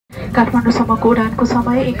काठमाडौँसम्मको उडानको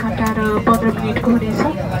समय 1 घण्टा र 15 मिनेटको हुनेछ।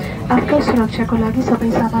 आफ्नो सुरक्षाको लागि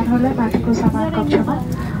सबै सामानहरूलाई माथिको सामान कक्षमा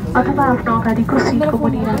अथवा आफ्नो अगाडिको सिटको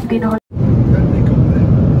मुनि राखिदिनुहोला।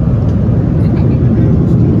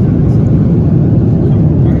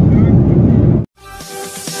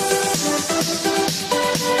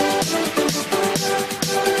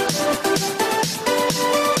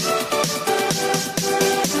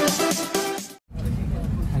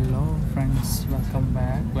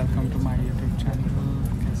 Welcome two my YouTube channel.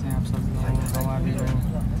 कैसे हैं आप सब लोग?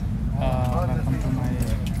 वेलकम टू माय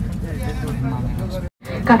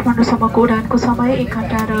काठमाडौँसम्मको उडानको समय 1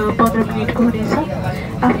 घण्टा र 15 मिनेटको हुनेछ।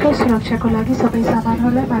 आफ्नो सुरक्षाको लागि सबै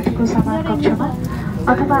सामानहरूलाई माथिको सामान कक्षमा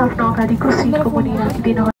अथवा आफ्नो अगाडिको सिटको मुनि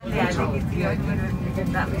राखिदिनुहोला।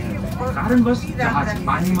 कारणवश जहाज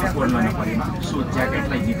पानीमा ओर्लन नपरेमा सो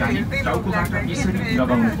ज्याकेटलाई निकाली टाउकोबाट यसरी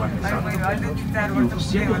लगाउनु पर्नेछ। यो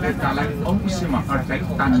सेतो खुट्टालाई अङ्कुशेमा अड्काई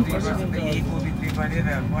तान्नुपर्छ।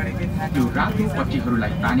 यो रातो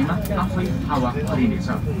पट्टीहरूलाई तानेमा आफै हावा भरिनेछ।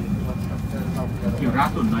 यो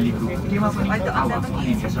रातो नलीहरू केमा पनि हावा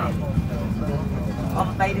भरिनेछ।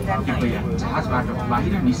 कृपया जहाजबाट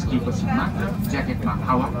बाहिर निस्किएपछि मात्र ज्याकेटमा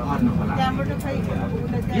हावा भर्नुहोला।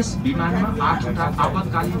 यस विमानमा 8वटा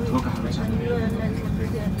आपतकालीन ढोकाहरू छन्,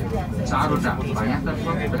 4वटा बायाँतर्फ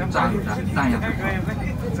र 4वटा दायाँतर्फ।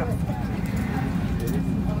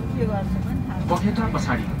 पखेटा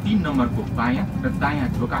पछाडि 3 नम्बरको बायाँ र दायाँ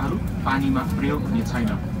ढोकाहरू पानीमा प्रयोग हुने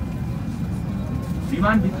छैन।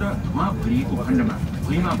 विमानभित्र धुवा भरिएको खण्डमा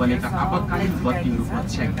भुइँमा बलेका आपतकालीन बत्तीहरू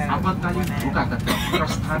पछ्याई आपतकालीन ढोकातर्फ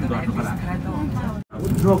प्रस्थान गर्नुहोला।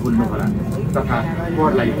 नभुल्नुहोला तथा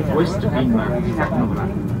कोरलाई वेस्ट बिनमा राख्नुहोला।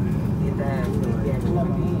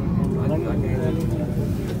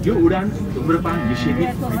 यो उडान धुम्रपान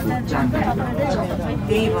निषेधित भएको जानकारी गराउँछ।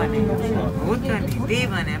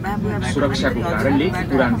 सुरक्षाको कारणले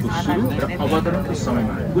उडानको सुरु र अवतरणको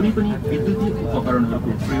समयमा कुनै पनि विद्युतीय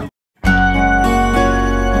उपकरणहरूको प्रयोग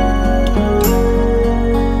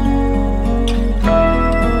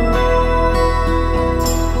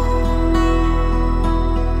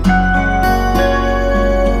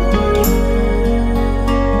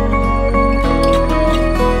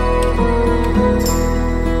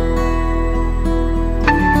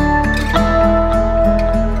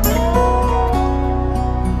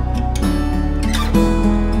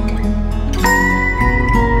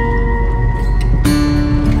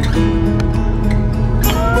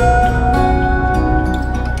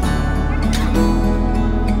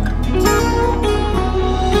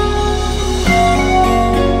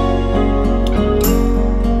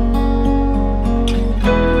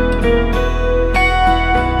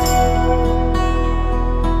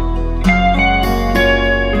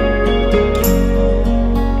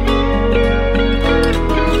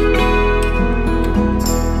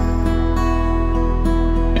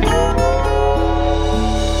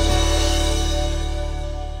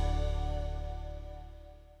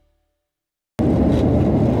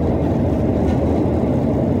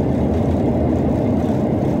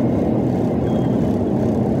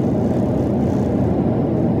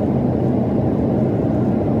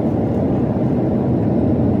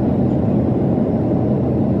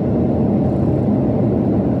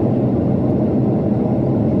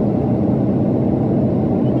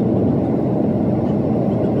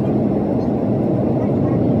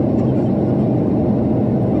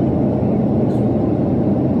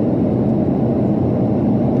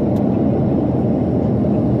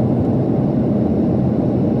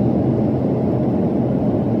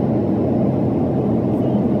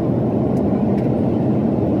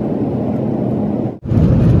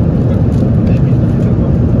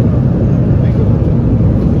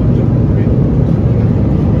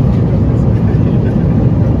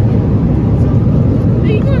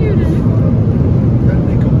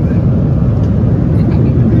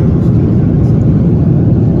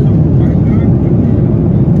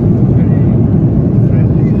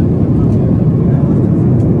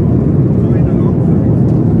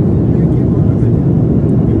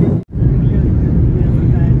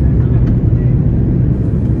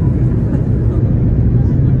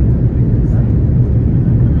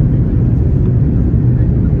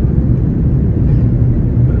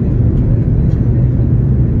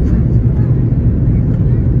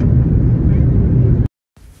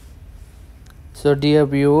So dear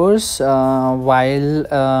viewers, while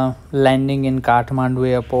landing in Kathmandu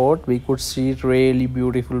airport, we could see really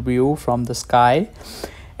beautiful view from the sky.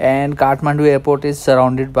 And Kathmandu airport is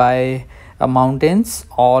surrounded by mountains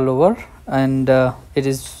all over, and it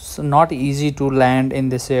is not easy to land in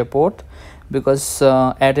this airport because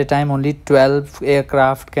at a time only 12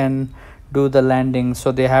 aircraft can do the landing,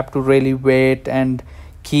 so they have to really wait and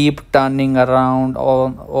keep turning around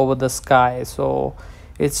all over the sky. So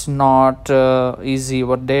it's not easy,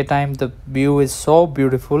 but daytime the view is so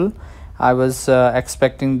beautiful. I was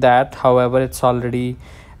expecting that. However, it's already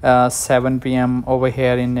 7 p.m. over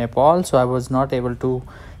here in Nepal, so I was not able to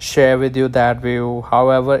share with you that view.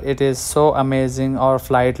 However, it is so amazing. Our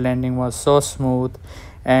flight landing was so smooth,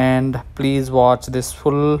 and please watch this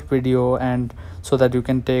full video and so that you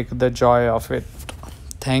can take the joy of it.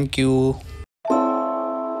 Thank you.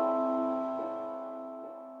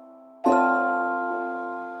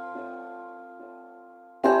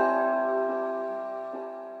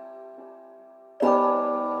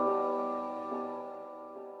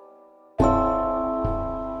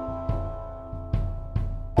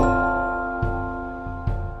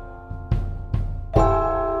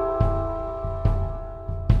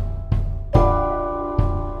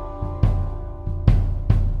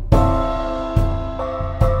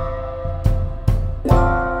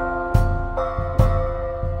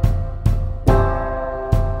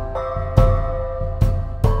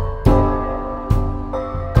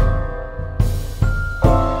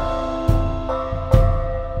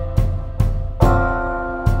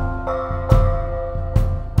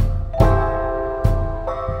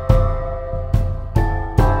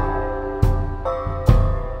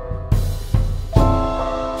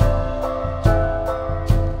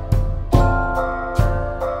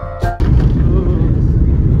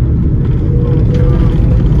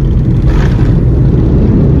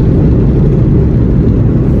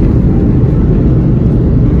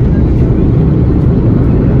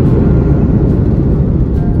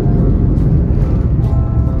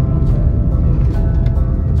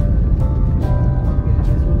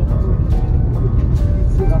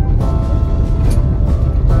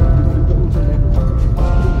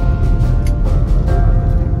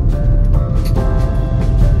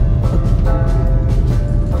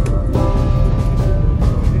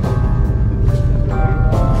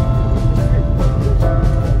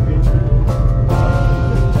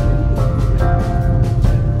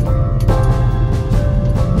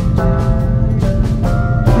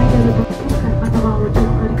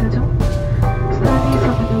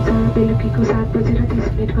 बेलुकीको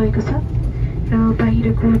 7:30 गएको छ र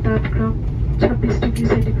बाहिरको तापक्रम 26 degree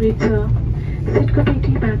centigrade छ। सिटको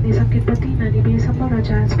पेटी बाँध्ने सङ्केत बत्ती ननिभेसम्म र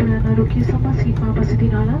जहाज पुरा नरोकिएसम्म सिटमा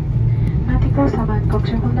बसिदिनुहोला। माथिको सामान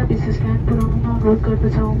कक्ष खोल्दा विशेष ध्यान पुर्याउन अनुरोध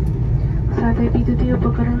गर्दछौँ। साथै विद्युतीय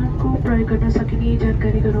उपकरणको प्रयोग गर्न सकिने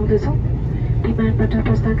जानकारी गराउँदछौँ। विमानबाट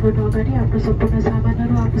प्रस्थान गर्नु अगाडि आफ्नो सम्पूर्ण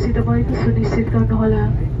सामानहरू आफूसित भएको सुनिश्चित गर्नुहोला।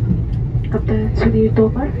 कप्तान सुधीर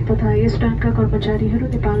तोमर तथा यस उडानका कर्मचारीहरू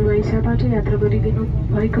नेपाल वायुसेवाबाट यात्रा गरिदिनु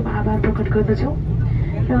भएकोमा आभार प्रकट गर्दछौँ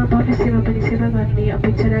र भविष्यमा पनि सेवा गर्ने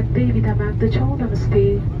अपेक्षा राख्दै बिदा माग्दछौँ। नमस्ते।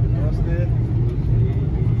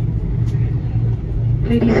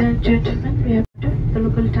 Ladies and gentlemen, the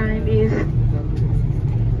local time is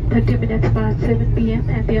 30 minutes past 7 p.m.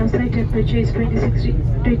 and the outside temperature is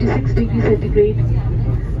 26 degrees centigrade.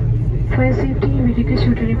 For your safety, we request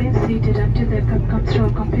you to remain seated until the aircraft comes to a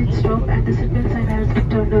complete stop and the seatbelt sign has been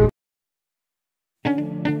turned off.